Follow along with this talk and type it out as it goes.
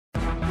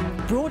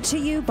Brought to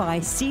you by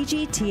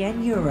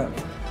CGTN Europe.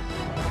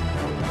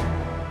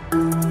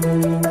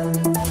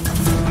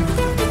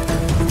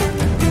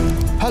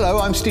 Hello,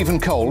 I'm Stephen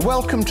Cole.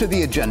 Welcome to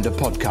the Agenda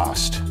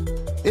podcast.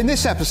 In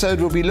this episode,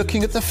 we'll be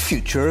looking at the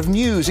future of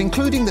news,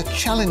 including the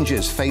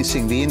challenges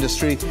facing the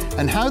industry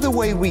and how the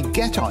way we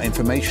get our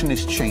information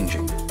is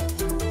changing.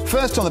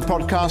 First on the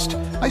podcast,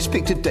 I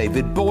speak to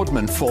David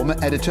Boardman, former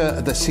editor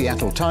of the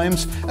Seattle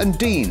Times and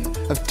Dean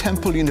of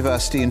Temple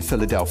University in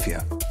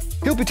Philadelphia.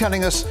 He'll be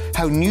telling us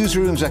how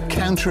newsrooms are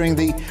countering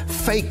the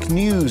fake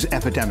news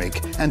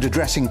epidemic and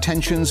addressing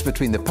tensions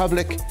between the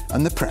public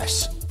and the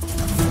press.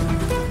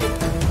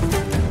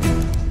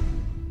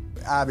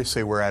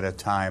 Obviously, we're at a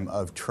time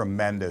of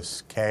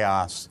tremendous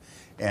chaos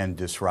and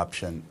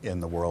disruption in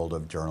the world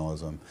of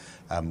journalism.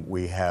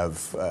 We have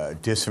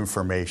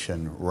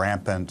disinformation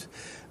rampant.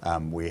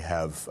 We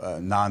have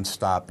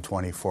nonstop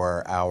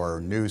 24-hour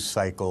news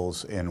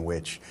cycles in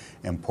which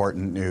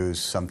important news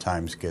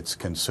sometimes gets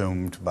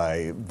consumed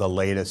by the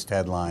latest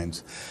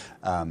headlines.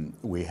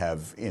 We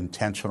have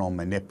intentional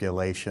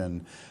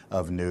manipulation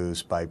of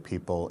news by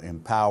people in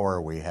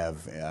power. We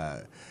have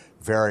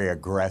very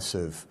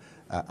aggressive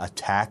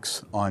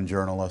attacks on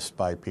journalists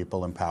by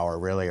people in power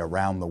really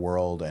around the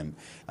world, and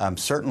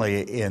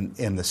certainly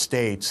in the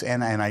States,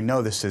 and I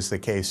know this is the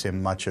case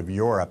in much of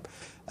Europe.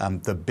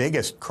 The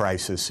biggest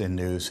crisis in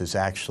news is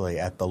actually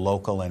at the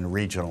local and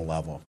regional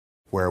level,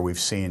 where we've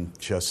seen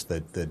just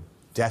the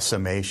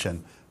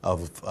decimation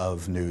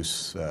of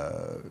news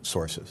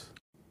sources.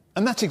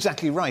 And that's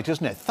exactly right,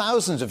 isn't it?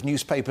 Thousands of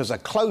newspapers are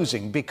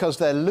closing because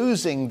they're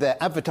losing their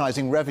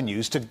advertising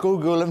revenues to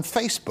Google and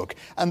Facebook.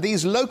 And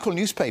these local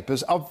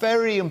newspapers are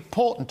very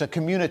important to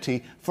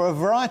community for a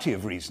variety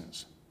of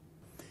reasons.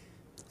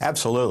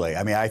 Absolutely.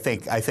 I mean, I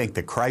think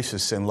the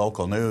crisis in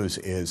local news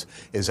is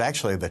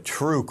actually the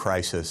true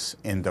crisis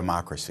in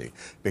democracy,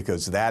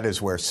 because that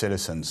is where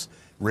citizens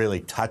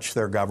really touch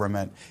their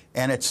government,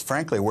 and it's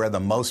frankly where the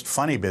most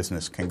funny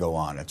business can go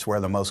on. It's where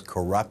the most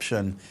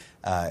corruption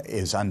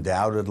is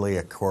undoubtedly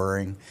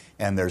occurring,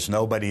 and there's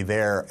nobody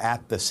there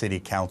at the city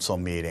council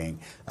meeting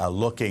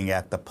looking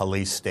at the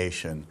police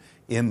station,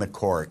 in the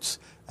courts,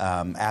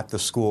 at the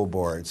school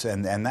boards,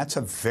 and that's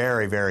a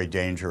very, very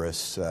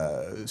dangerous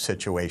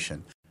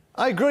situation.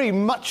 I agree.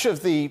 Much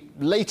of the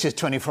latest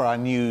 24-hour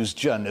news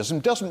journalism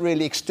doesn't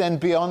really extend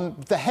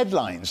beyond the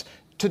headlines.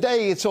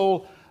 Today, it's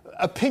all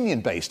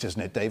opinion-based,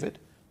 isn't it, David?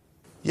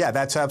 Yeah,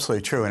 that's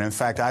absolutely true. And in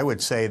fact, I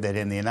would say that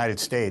in the United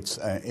States,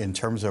 in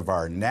terms of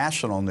our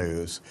national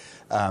news,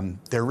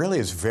 there really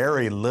is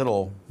very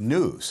little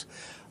news.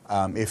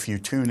 If you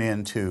tune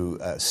in to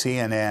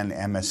CNN,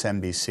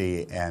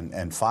 MSNBC,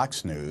 and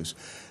Fox News,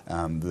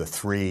 the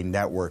three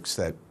networks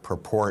that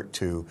purport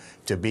to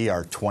be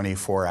our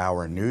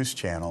 24-hour news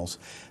channels,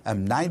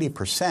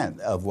 90%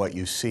 of what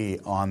you see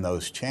on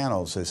those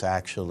channels is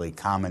actually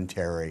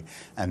commentary,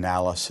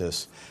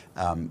 analysis,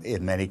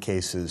 in many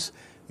cases,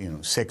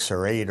 6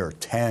 or 8 or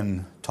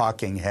 10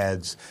 talking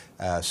heads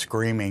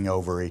screaming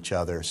over each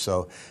other.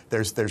 So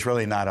there's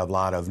really not a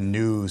lot of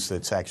news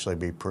that's actually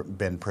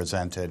been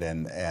presented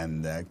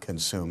and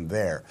consumed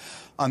there.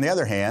 On the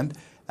other hand,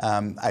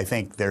 I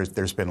think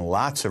there's been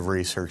lots of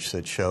research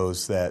that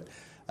shows that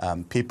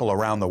people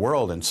around the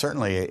world, and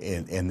certainly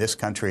in this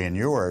country and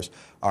yours,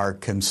 are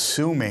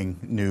consuming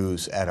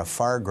news at a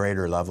far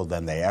greater level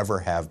than they ever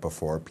have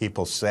before.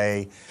 People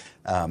say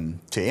to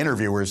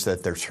interviewers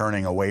that they're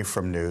turning away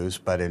from news,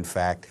 but in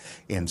fact,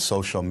 in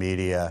social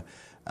media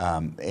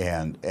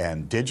and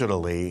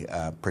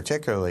digitally,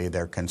 particularly,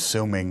 they're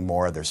consuming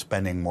more. They're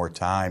spending more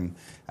time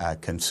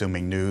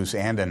consuming news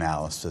and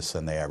analysis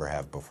than they ever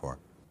have before.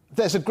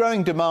 There's a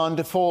growing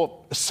demand for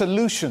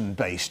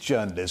solution-based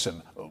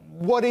journalism.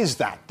 What is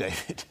that,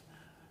 David?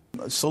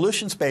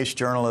 Solutions-based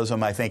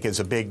journalism, I think, is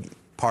a big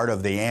part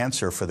of the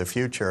answer for the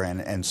future,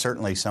 and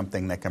certainly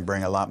something that can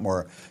bring a lot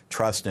more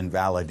trust and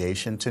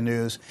validation to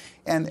news.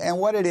 And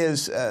what it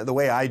is, the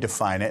way I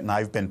define it, and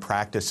I've been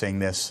practicing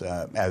this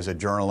as a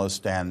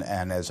journalist and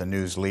as a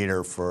news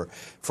leader for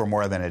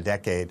more than a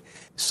decade,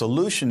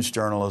 solutions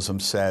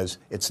journalism says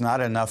it's not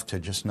enough to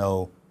just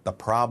know the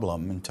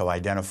problem and to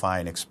identify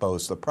and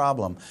expose the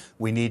problem.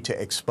 We need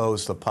to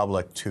expose the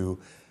public to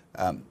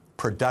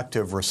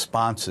productive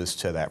responses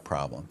to that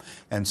problem.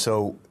 And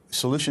so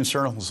solutions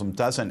journalism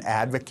doesn't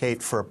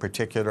advocate for a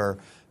particular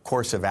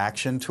course of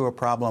action to a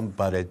problem,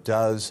 but it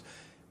does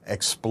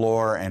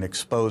explore and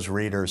expose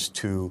readers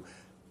to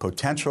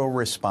potential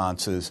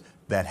responses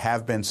that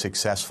have been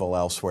successful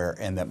elsewhere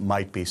and that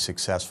might be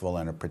successful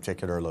in a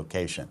particular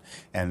location.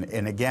 And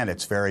again,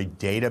 it's very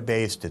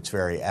data-based, it's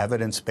very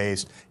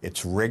evidence-based,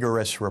 it's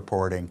rigorous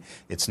reporting.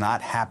 It's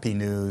not happy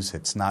news,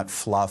 it's not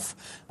fluff,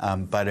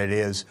 but it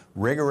is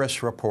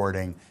rigorous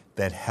reporting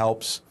that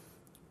helps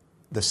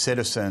the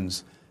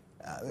citizens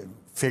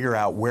figure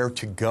out where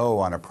to go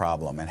on a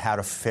problem and how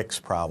to fix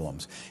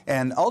problems.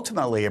 And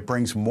ultimately, it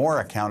brings more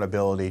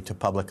accountability to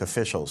public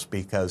officials,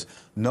 because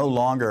no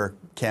longer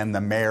can the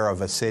mayor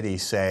of a city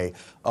say,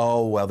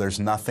 oh, well, there's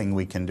nothing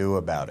we can do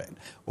about it,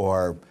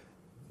 or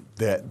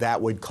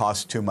that would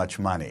cost too much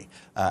money.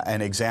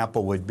 An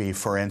example would be,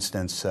 for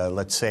instance,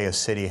 let's say a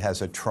city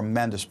has a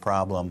tremendous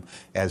problem,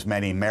 as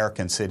many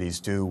American cities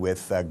do,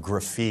 with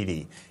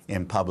graffiti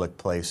in public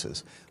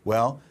places.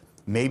 Well,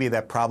 maybe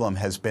that problem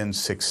has been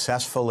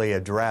successfully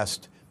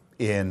addressed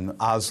in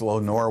Oslo,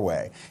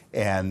 Norway,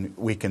 and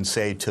we can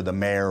say to the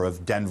mayor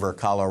of Denver,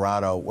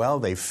 Colorado, well,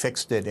 they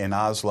fixed it in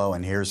Oslo,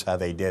 and here's how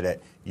they did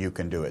it. You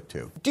can do it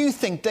too. Do you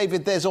think,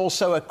 David, there's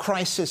also a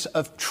crisis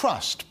of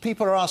trust?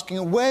 People are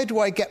asking, where do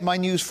I get my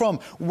news from?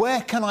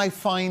 Where can I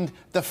find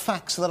the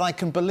facts that I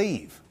can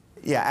believe?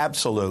 Yeah,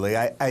 absolutely.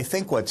 I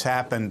think what's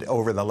happened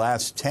over the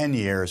last 10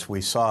 years,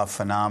 we saw a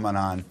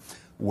phenomenon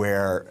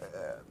where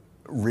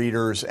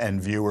readers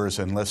and viewers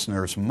and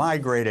listeners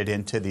migrated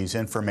into these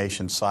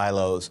information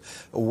silos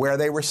where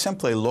they were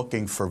simply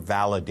looking for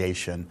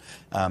validation.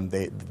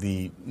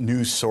 The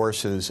news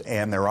sources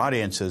and their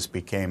audiences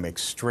became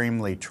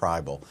extremely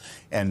tribal.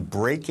 And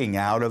breaking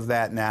out of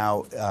that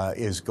now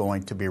is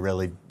going to be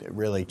really,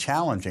 really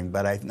challenging.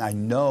 But I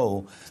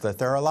know that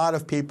there are a lot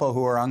of people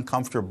who are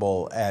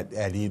uncomfortable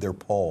at either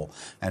pole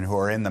and who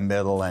are in the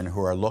middle and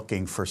who are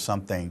looking for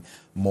something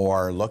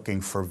more, looking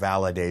for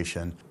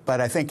validation.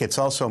 But I think it's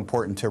also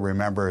important to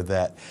remember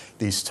that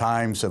these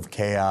times of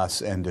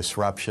chaos and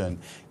disruption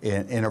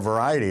in a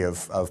variety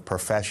of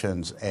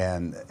professions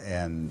and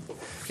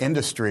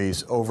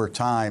industries over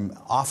time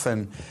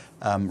often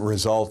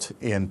result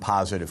in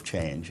positive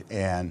change.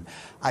 And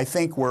I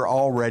think we're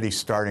already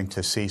starting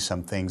to see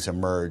some things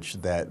emerge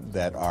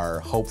that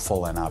are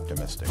hopeful and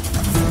optimistic.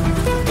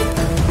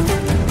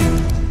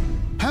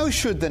 How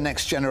should the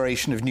next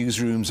generation of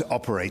newsrooms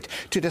operate?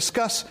 To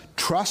discuss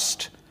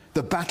trust,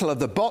 the battle of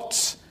the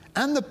bots,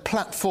 and the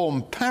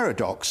platform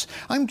paradox,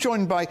 I'm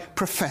joined by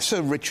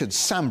Professor Richard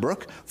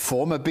Sambrook,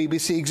 former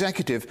BBC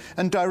executive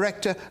and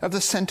director of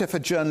the Centre for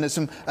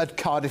Journalism at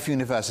Cardiff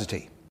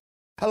University.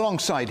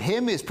 Alongside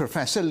him is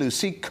Professor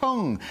Lucy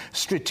Küng,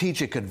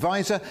 strategic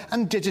advisor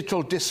and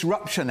digital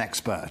disruption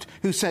expert,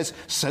 who says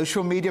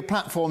social media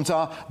platforms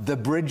are the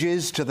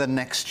bridges to the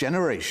next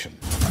generation.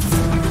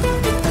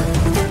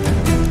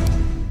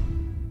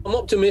 I'm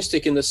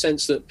optimistic in the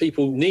sense that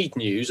people need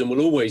news and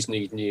will always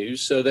need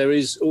news, so there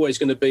is always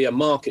going to be a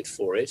market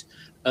for it.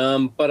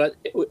 But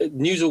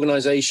news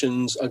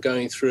organisations are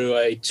going through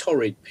a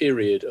torrid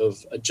period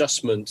of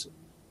adjustment,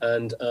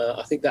 and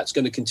I think that's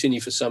going to continue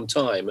for some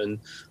time. And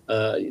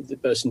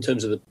both in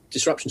terms of the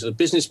disruption to the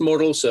business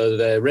model, so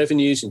their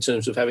revenues, in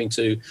terms of having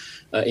to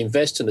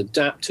invest and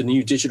adapt to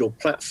new digital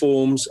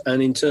platforms,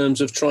 and in terms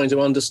of trying to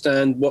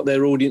understand what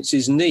their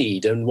audiences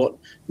need and what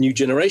new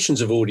generations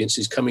of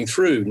audiences coming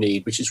through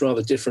need, which is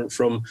rather different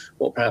from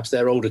what perhaps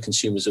their older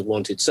consumers have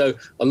wanted. So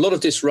a lot of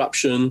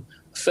disruption,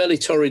 fairly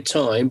torrid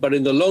time, but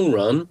in the long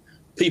run,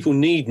 people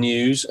need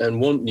news and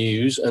want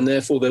news, and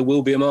therefore there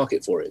will be a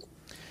market for it.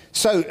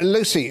 So,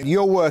 Lucy,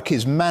 your work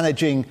is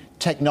managing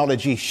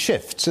technology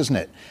shifts, isn't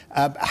it?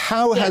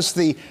 How has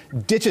the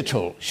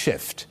digital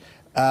shift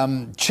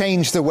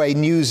changed the way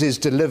news is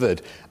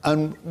delivered?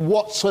 And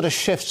what sort of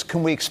shifts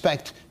can we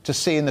expect to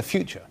see in the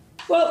future?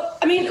 Well,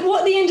 I mean,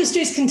 what the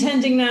industry is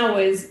contending now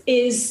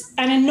is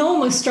an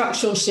enormous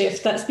structural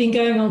shift that's been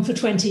going on for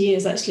 20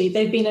 years, actually.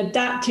 They've been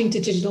adapting to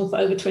digital for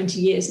over 20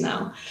 years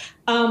now.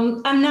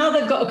 And now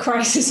they've got a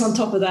crisis on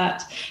top of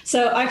that.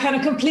 So I kind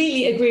of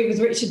completely agree with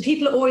Richard.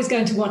 People are always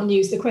going to want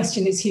news. The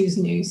question is whose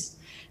news?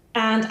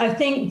 And I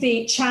think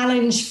the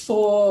challenge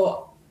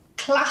for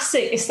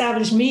classic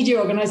established media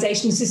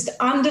organizations is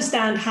to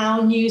understand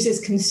how news is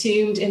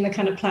consumed in the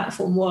kind of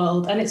platform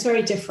world. And it's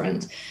very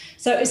different.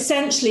 So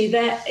essentially,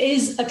 there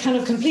is a kind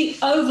of complete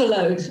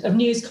overload of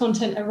news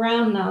content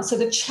around now. So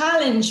the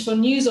challenge for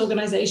news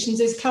organizations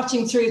is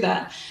cutting through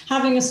that,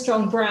 having a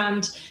strong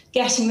brand,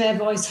 getting their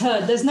voice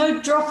heard. There's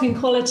no drop in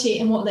quality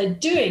in what they're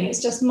doing.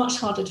 It's just much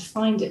harder to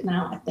find it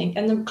now, I think.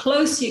 And the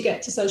closer you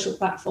get to social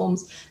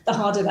platforms, the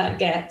harder that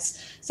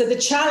gets. So the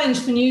challenge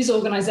for news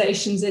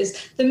organizations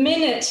is the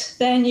minute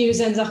their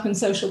news ends up in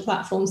social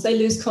platforms, they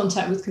lose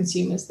contact with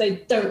consumers. They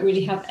don't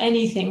really have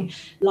anything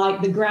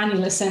like the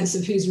granular sense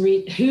of who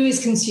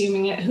is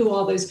consuming it, who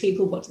are those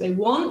people, what do they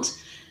want.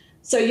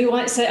 So you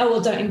might say, oh, well,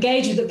 don't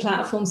engage with the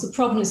platforms. The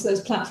problem is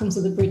those platforms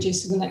are the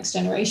bridges to the next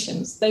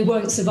generations. They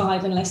won't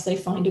survive unless they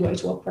find a way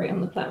to operate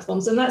on the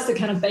platforms. And that's the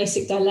kind of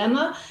basic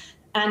dilemma.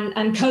 And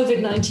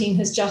COVID-19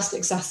 has just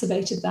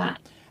exacerbated that.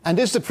 And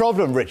is the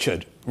problem,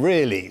 Richard,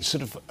 really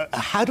sort of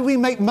how do we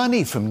make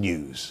money from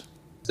news?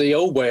 The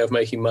old way of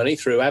making money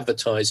through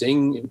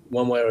advertising,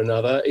 one way or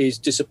another, is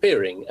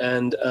disappearing.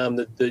 And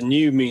the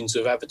new means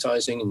of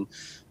advertising and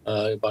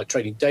by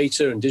trading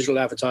data and digital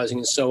advertising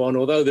and so on,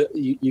 although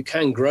you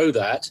can grow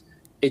that,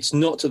 it's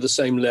not to the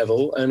same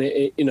level.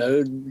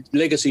 And,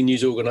 legacy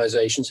news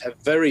organizations have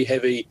very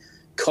heavy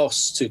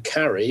costs to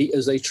carry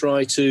as they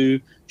try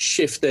to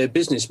shift their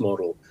business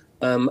model.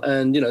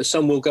 And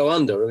some will go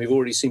under. And we've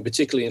already seen,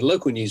 particularly in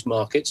local news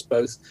markets,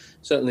 both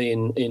certainly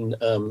in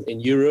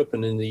Europe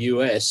and in the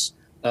US,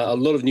 a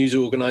lot of news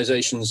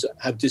organizations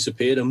have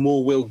disappeared and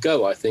more will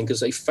go, I think,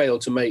 as they fail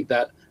to make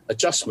that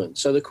adjustment.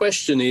 So the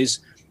question is,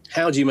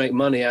 how do you make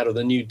money out of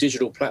the new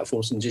digital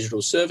platforms and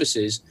digital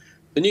services?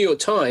 The New York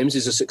Times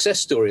is a success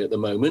story at the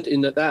moment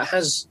in that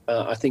has,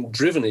 I think,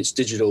 driven its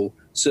digital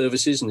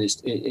services and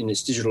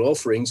its digital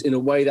offerings in a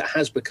way that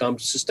has become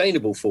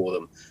sustainable for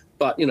them.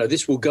 But,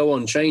 this will go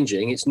on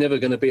changing. It's never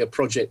going to be a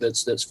project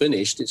that's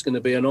finished. It's going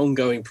to be an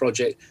ongoing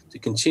project to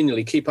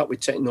continually keep up with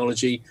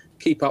technology,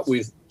 keep up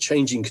with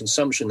changing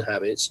consumption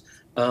habits.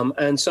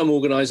 And some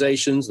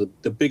organizations,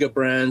 the bigger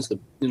brands,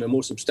 the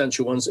more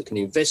substantial ones that can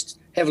invest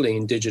heavily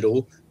in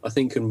digital, I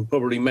think can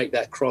probably make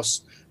that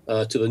cross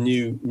to the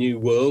new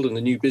world and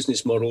the new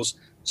business models.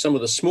 Some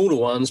of the smaller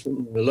ones,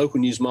 the local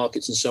news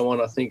markets and so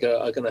on, I think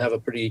are going to have a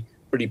pretty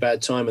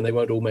bad time, and they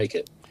won't all make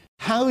it.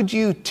 How do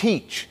you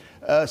teach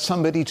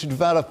somebody to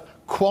develop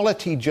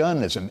quality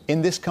journalism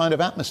in this kind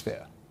of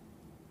atmosphere?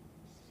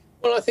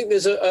 Well, I think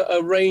there's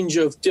a range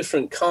of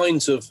different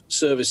kinds of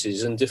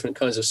services and different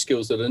kinds of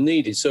skills that are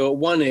needed. So at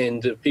one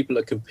end, people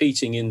are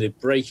competing in the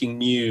breaking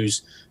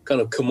news, kind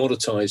of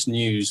commoditized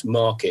news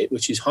market,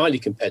 which is highly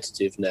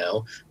competitive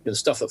now.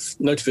 Stuff that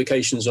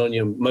notifications on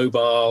your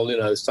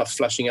mobile, stuff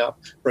flashing up,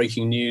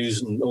 breaking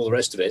news and all the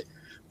rest of it.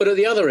 But at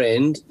the other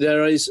end,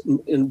 there is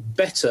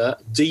better,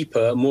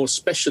 deeper, more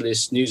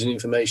specialist news and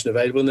information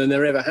available than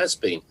there ever has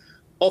been,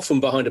 often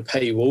behind a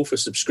paywall for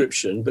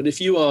subscription. But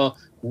if you are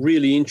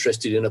really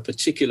interested in a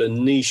particular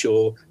niche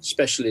or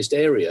specialist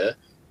area,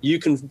 you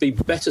can be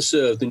better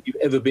served than you've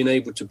ever been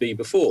able to be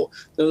before.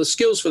 Now, the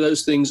skills for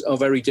those things are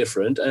very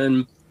different,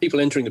 and people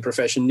entering the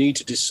profession need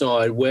to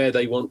decide where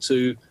they want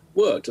to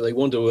work. Do they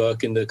want to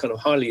work in the kind of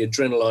highly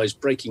adrenalized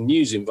breaking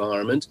news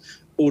environment,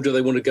 or do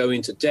they want to go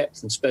into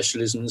depth and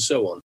specialism and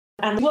so on?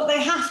 And what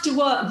they have to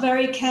work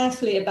very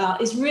carefully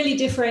about is really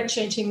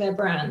differentiating their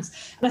brands.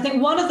 And I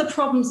think one of the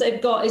problems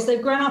they've got is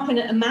they've grown up in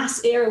a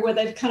mass era where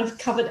they've kind of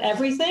covered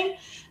everything.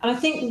 And I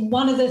think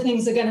one of the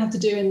things they're going to have to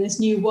do in this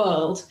new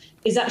world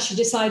is actually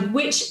decide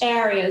which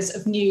areas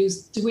of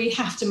news do we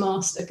have to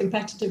master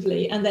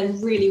competitively, and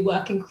then really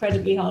work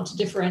incredibly hard to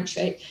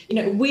differentiate.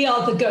 We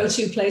are the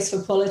go-to place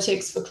for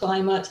politics, for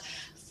climate,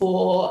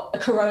 for a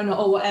corona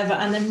or whatever,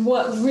 and then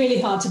work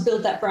really hard to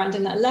build that brand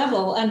in that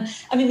level. And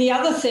I mean, the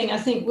other thing I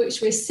think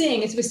which we're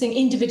seeing is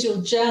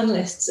individual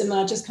journalists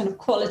emerge as kind of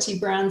quality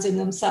brands in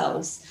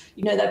themselves.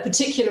 They're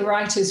particular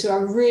writers who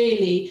are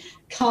really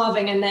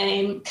carving a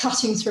name,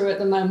 cutting through at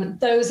the moment.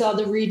 Those are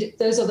the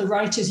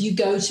writers you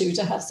go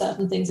to have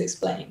certain things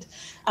explained.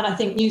 And I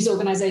think news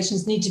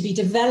organizations need to be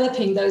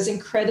developing those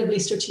incredibly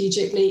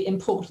strategically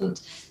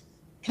important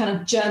kind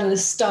of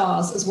journalist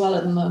stars as well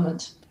at the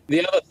moment.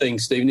 The other thing,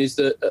 Stephen, is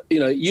that,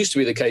 it used to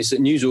be the case that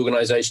news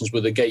organisations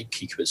were the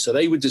gatekeepers. So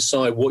they would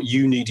decide what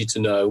you needed to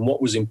know and what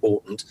was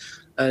important.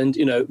 And,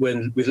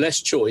 when with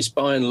less choice,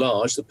 by and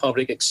large, the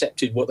public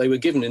accepted what they were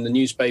given in the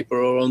newspaper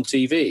or on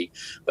TV.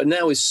 But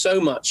now with so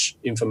much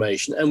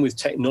information and with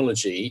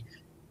technology,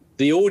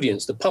 the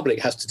audience, the public,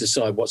 has to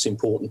decide what's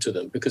important to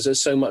them because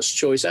there's so much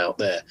choice out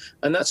there.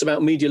 And that's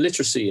about media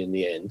literacy in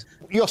the end.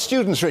 Your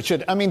students,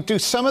 Richard, do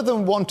some of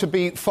them want to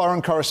be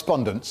foreign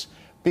correspondents?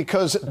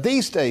 Because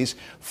these days,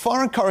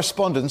 foreign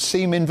correspondents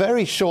seem in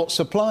very short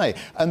supply.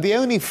 And the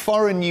only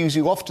foreign news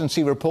you often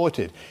see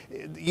reported,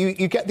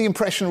 you get the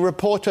impression a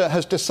reporter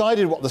has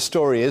decided what the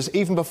story is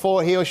even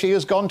before he or she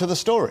has gone to the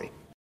story.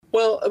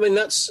 Well,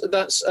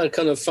 that's a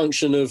kind of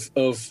function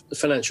of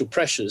financial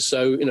pressures.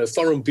 So,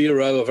 foreign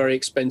bureau are very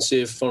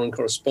expensive. Foreign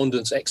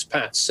correspondents,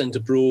 expats sent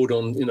abroad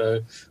on,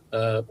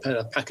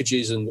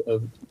 packages and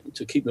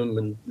to keep them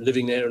and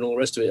living there and all the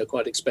rest of it are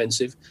quite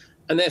expensive.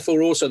 And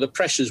therefore, also the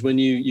pressures when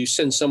you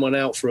send someone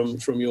out from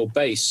your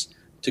base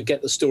to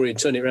get the story and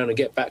turn it around and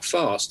get back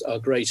fast are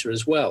greater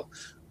as well.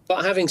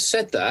 But having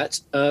said that,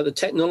 the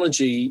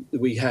technology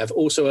that we have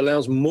also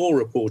allows more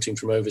reporting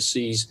from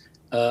overseas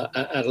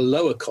at a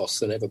lower cost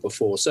than ever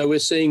before. So we're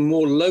seeing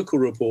more local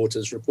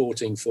reporters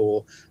reporting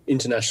for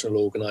international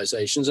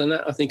organisations, and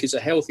that I think is a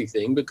healthy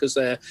thing because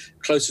they're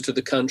closer to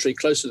the country,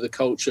 closer to the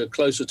culture,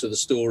 closer to the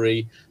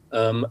story,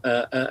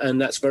 and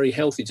that's very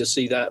healthy to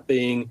see that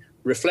being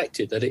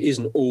reflected, that it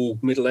isn't all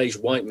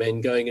middle-aged white men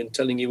going and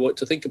telling you what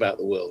to think about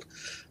the world.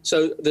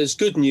 So there's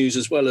good news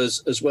as well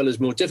as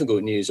more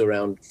difficult news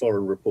around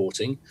foreign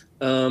reporting.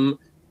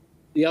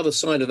 The other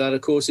side of that,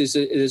 of course, is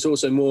there's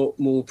also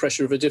more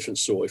pressure of a different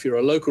sort. If you're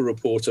a local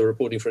reporter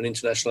reporting for an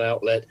international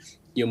outlet,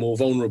 you're more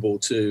vulnerable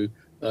to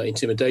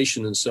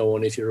intimidation and so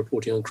on if you're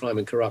reporting on crime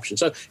and corruption.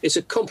 So it's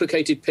a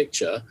complicated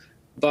picture.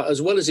 But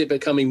as well as it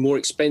becoming more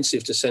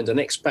expensive to send an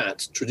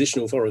expat,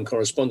 traditional foreign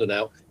correspondent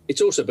out, it's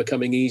also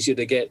becoming easier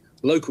to get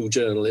local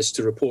journalists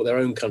to report their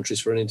own countries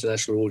for an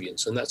international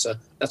audience. And that's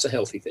a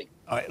healthy thing.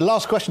 All right,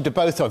 last question to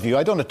both of you.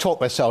 I don't want to talk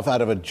myself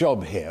out of a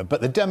job here,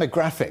 but the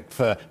demographic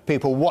for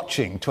people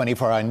watching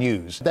 24-hour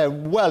news, they're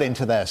well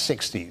into their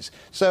 60s.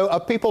 So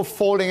are people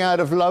falling out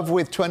of love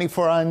with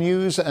 24-hour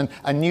news and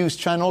news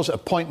channels,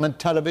 appointment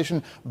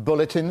television,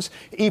 bulletins,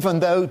 even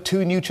though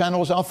 2 new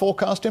channels are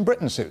forecast in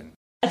Britain soon?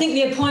 I think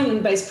the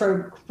appointment-based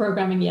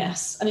programming,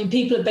 yes. I mean,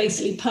 people are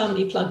basically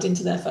permanently plugged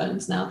into their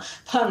phones now,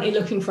 permanently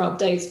looking for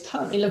updates,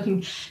 permanently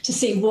looking to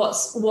see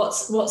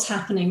what's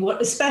happening,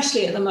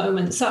 especially at the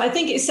moment. So I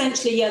think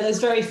essentially, yeah, those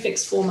very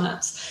fixed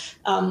formats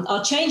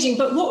are changing.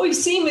 But what we've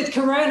seen with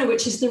Corona,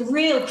 which is the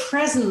real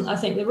present, I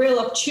think, the real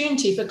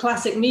opportunity for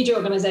classic media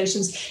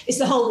organizations, is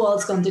the whole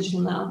world's gone digital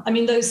now. I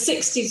mean, those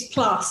 60s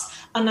plus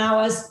are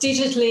now as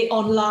digitally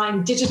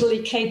online,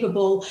 digitally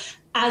capable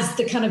as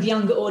the kind of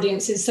younger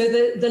audiences. So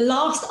the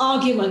last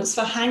arguments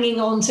for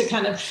hanging on to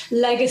kind of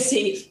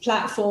legacy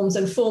platforms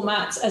and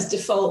formats as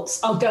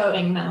defaults are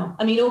going now.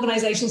 I mean,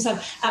 organizations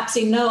have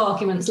absolutely no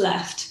arguments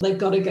left. They've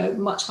got to go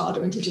much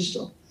harder into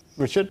digital.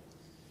 Richard?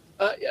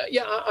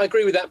 Yeah, I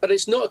agree with that, but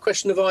it's not a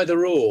question of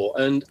either or.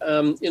 And,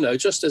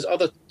 just as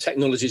other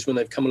technologies, when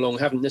they've come along,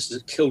 haven't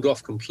necessarily killed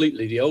off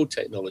completely the old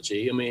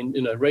technology. I mean,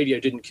 radio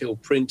didn't kill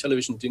print,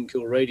 television didn't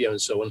kill radio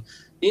and so on.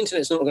 The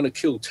internet's not going to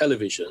kill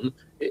television.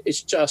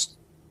 It's just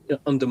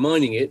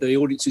undermining it. The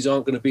audiences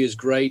aren't going to be as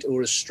great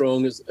or as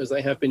strong as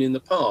they have been in the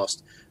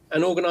past.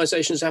 And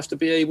organizations have to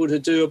be able to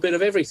do a bit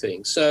of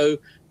everything. So,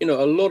 a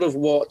lot of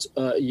what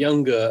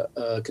younger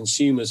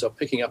consumers are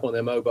picking up on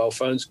their mobile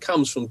phones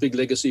comes from big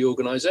legacy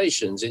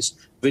organizations. It's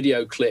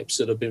video clips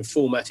that have been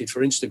formatted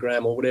for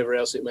Instagram or whatever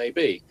else it may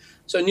be.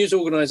 So news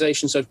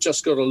organizations have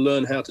just got to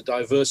learn how to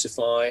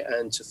diversify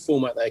and to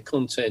format their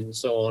content and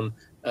so on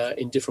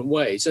in different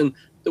ways. And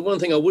the one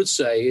thing I would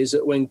say is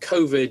that when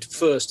COVID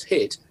first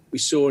hit, we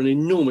saw an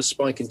enormous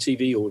spike in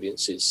TV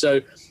audiences.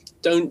 So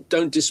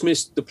don't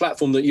dismiss the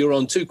platform that you're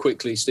on too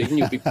quickly, Stephen.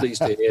 You'll be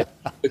pleased to hear,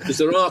 because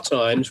there are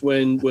times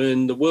when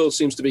the world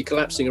seems to be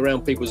collapsing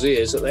around people's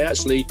ears that they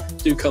actually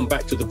do come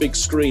back to the big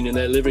screen in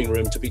their living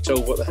room to be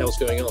told what the hell's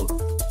going on.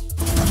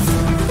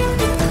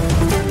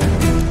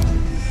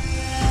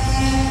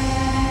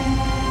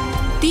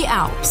 The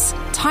Alps,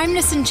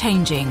 timeless and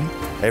changing.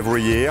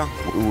 Every year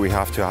we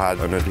have to add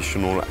an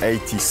additional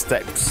 80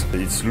 steps.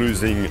 It's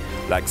losing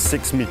like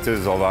 6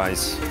 meters of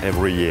ice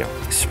every year.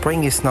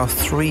 Spring is now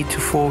 3 to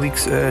 4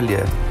 weeks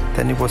earlier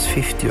than it was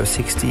 50 or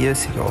 60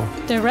 years ago.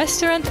 The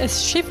restaurant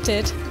is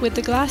shifted with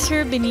the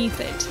glacier beneath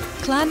it.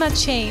 Climate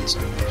change,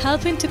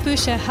 helping to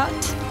push a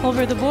hut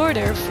over the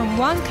border from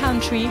one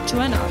country to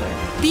another.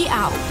 The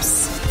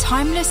Alps,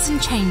 timeless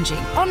and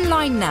changing.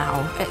 Online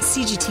now at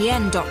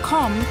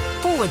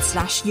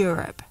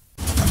cgtn.com/Europe.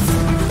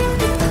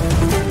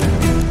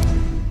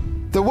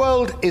 The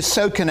world is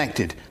so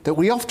connected that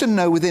we often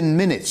know within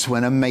minutes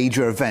when a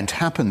major event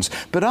happens.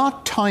 But are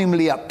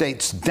timely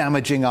updates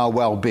damaging our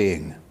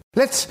well-being?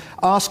 Let's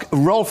ask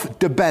Rolf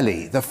de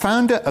Belli, the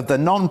founder of the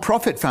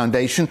non-profit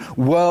foundation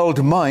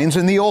World Minds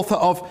and the author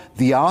of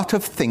The Art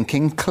of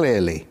Thinking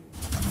Clearly.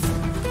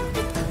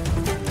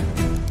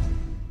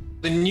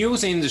 The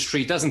news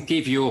industry doesn't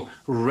give you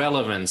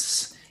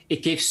relevance.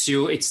 It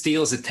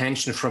steals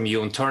attention from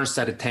you and turns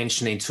that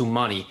attention into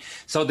money.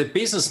 So the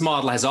business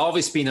model has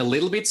always been a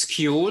little bit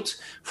skewed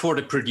for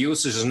the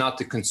producers and not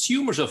the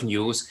consumers of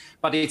news,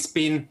 but it's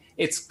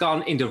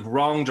gone in the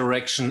wrong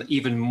direction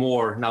even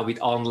more now with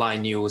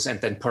online news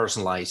and then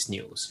personalized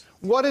news.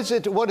 What is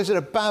it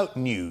about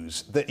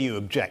news that you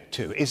object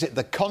to? Is it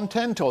the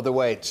content or the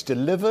way it's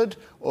delivered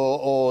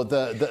or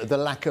the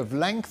lack of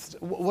length?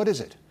 What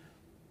is it?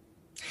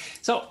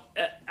 So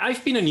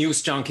I've been a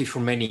news junkie for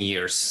many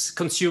years,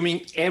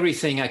 consuming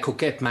everything I could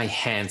get my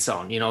hands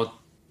on,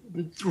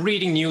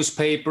 reading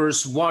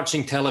newspapers,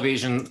 watching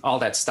television, all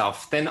that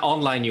stuff. Then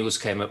online news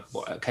came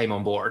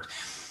on board.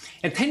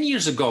 And 10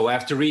 years ago,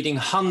 after reading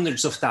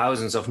hundreds of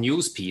thousands of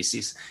news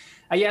pieces,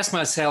 I asked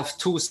myself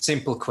 2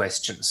 simple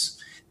questions.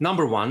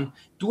 Number one,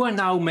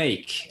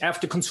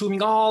 after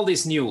consuming all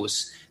this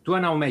news, do I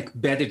now make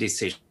better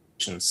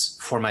decisions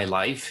for my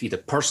life, either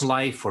personal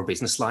life or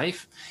business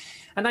life?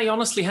 And I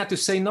honestly had to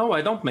say, no,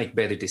 I don't make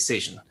better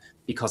decisions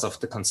because of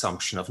the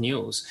consumption of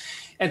news.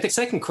 And the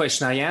second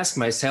question I asked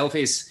myself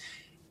is,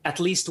 at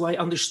least do I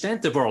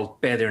understand the world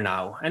better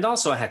now? And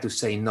also I had to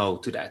say no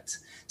to that.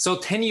 So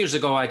 10 years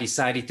ago, I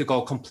decided to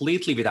go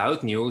completely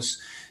without news,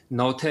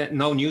 no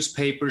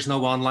newspapers,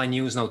 no online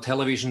news, no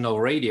television, no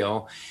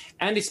radio.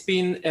 And it's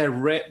been a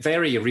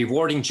very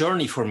rewarding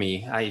journey for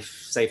me. I've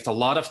saved a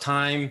lot of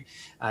time.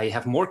 I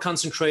have more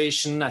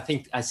concentration. I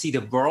think I see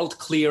the world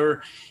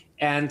clearer.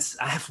 And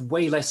I have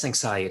way less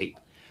anxiety.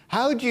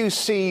 How do you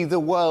see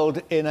the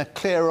world in a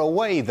clearer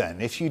way,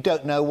 then, if you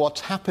don't know what's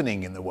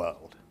happening in the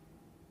world?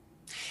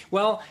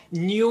 Well,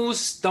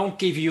 news don't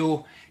give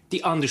you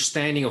the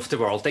understanding of the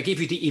world. They give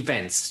you the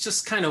events.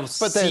 Just kind of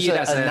but see it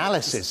as there's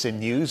analysis in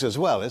news as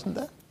well, isn't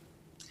there?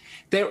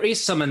 There is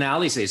some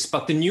analysis,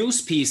 but the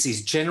news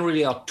pieces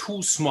generally are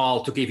too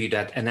small to give you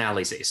that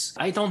analysis.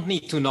 I don't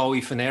need to know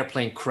if an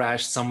airplane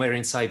crashed somewhere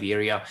in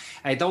Siberia.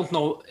 I don't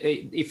know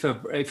if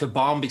a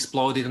bomb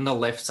exploded on the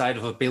left side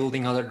of a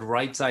building or the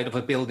right side of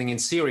a building in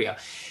Syria.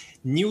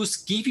 News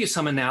give you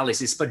some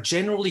analysis, but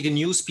generally the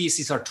news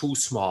pieces are too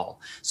small.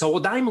 So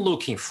what I'm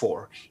looking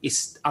for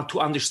is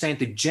to understand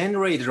the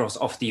generators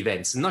of the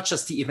events, not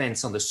just the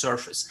events on the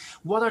surface.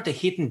 What are the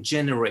hidden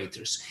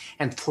generators?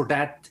 And for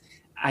that,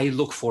 I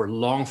look for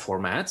long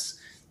formats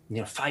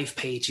 5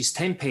 pages,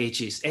 10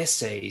 pages,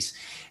 essays,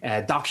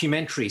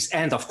 documentaries,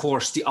 and of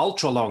course the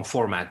ultra long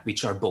format,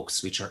 which are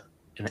books, which are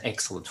an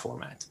excellent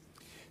format.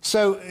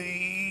 So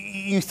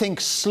you think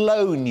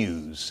slow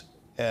news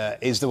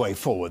is the way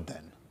forward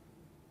then?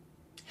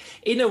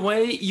 In a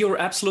way, you're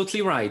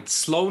absolutely right.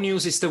 Slow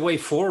news is the way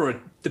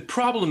forward. The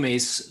problem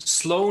is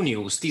slow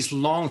news, these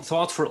long,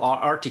 thoughtful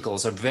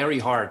articles are very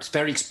hard,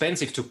 very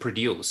expensive to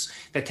produce.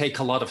 They take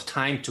a lot of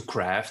time to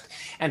craft,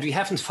 and we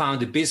haven't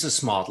found a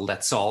business model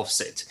that solves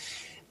it.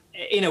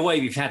 In a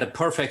way, we've had a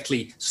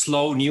perfectly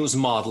slow news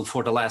model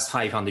for the last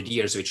 500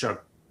 years, which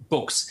are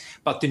books.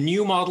 But the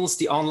new models,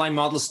 the online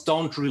models,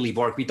 don't really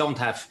work. We don't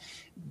have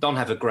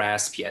a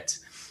grasp yet.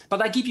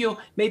 But I give you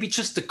maybe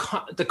just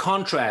the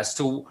contrast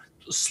to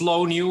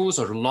slow news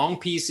or long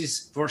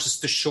pieces versus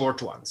the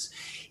short ones.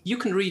 You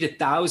can read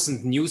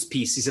 1,000 news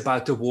pieces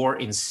about the war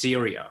in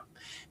Syria,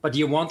 but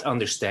you won't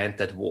understand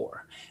that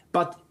war.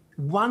 But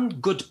one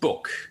good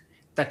book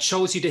that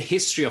shows you the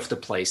history of the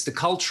place, the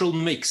cultural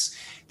mix,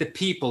 the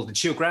people, the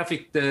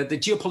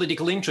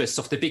geopolitical interests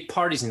of the big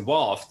parties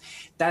involved,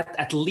 that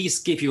at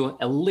least give you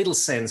a little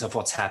sense of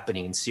what's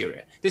happening in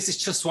Syria. This is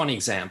just one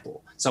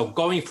example. So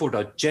going for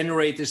the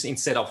generators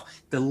instead of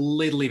the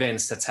little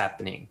events that's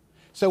happening.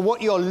 So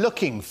what you're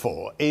looking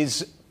for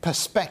is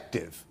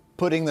perspective,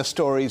 putting the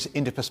stories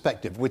into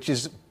perspective, which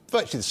is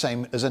virtually the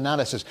same as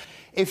analysis.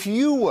 If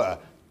you were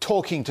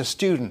talking to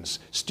students,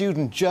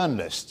 student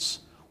journalists,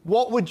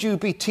 what would you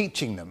be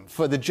teaching them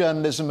for the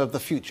journalism of the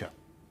future?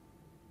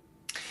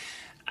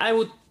 I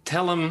would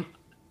tell them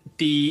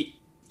the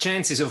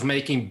chances of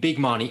making big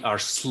money are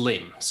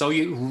slim. So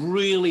you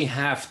really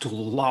have to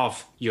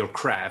love your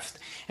craft.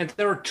 And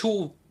there are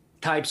two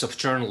types of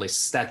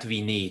journalists that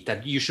we need,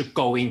 that you should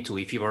go into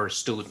if you are a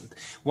student.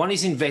 One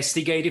is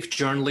investigative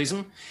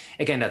journalism.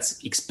 Again,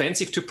 that's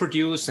expensive to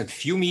produce, and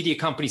few media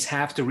companies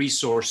have the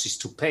resources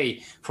to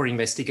pay for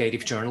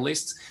investigative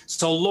journalists.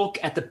 So look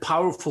at the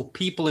powerful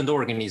people and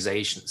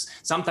organizations.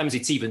 Sometimes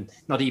it's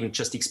not even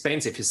just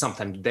expensive, it's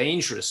sometimes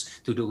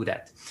dangerous to do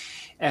that.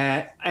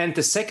 And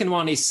the second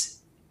one is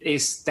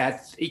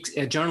that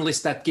a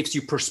journalist that gives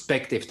you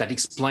perspective, that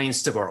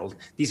explains the world.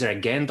 These are,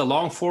 again, the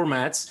long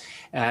formats,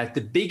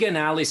 the big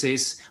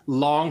analysis,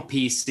 long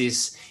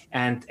pieces,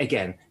 and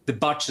again, the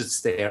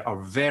budgets there are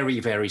very,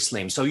 very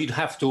slim. So you'd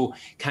have to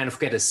kind of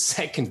get a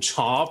second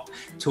job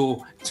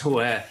to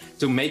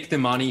make the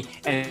money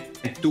and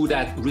do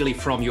that really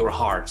from your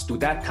heart, do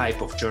that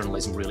type of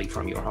journalism really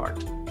from your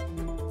heart.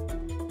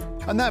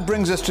 And that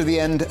brings us to the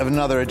end of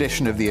another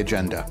edition of The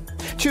Agenda.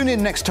 Tune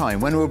in next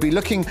time when we'll be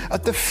looking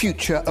at the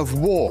future of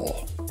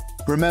war.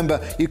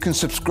 Remember, you can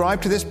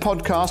subscribe to this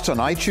podcast on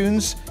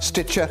iTunes,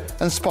 Stitcher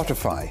and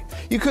Spotify.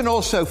 You can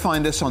also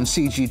find us on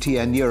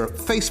CGTN Europe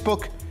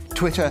Facebook,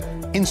 Twitter,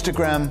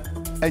 Instagram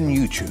and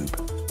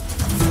YouTube.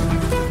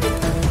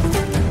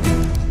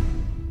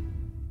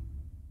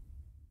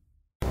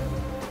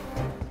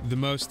 The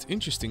most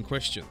interesting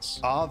questions.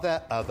 Are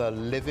there other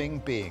living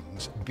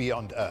beings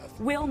beyond Earth?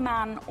 Will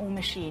man or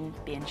machine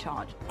be in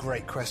charge?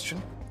 Great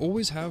question.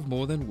 Always have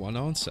more than one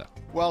answer.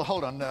 Well,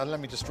 hold on, let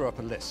me just draw up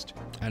a list.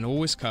 And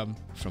always come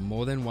from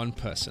more than one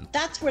person.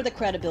 That's where the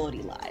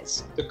credibility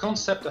lies. The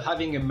concept of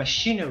having a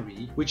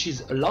machinery which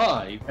is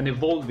alive and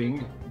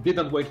evolving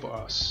didn't wait for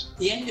us.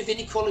 The end of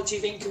inequality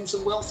of incomes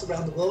and wealth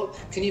around the world,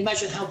 can you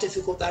imagine how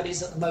difficult that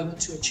is at the moment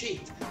to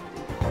achieve?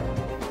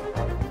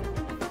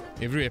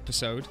 Every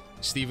episode,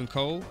 Stephen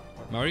Cole,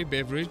 Murray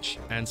Beveridge,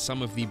 and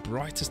some of the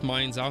brightest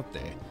minds out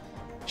there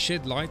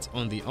shed light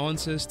on the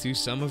answers to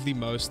some of the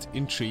most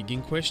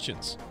intriguing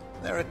questions.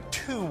 There are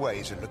two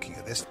ways of looking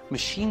at this.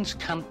 Machines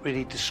can't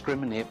really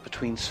discriminate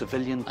between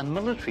civilian and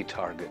military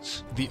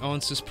targets. The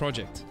Answers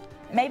Project.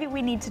 Maybe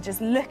we need to just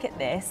look at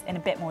this in a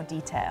bit more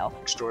detail.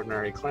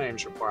 Extraordinary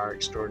claims require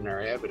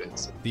extraordinary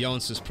evidence. The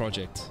Answers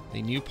Project,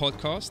 a new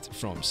podcast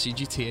from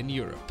CGTN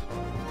Europe.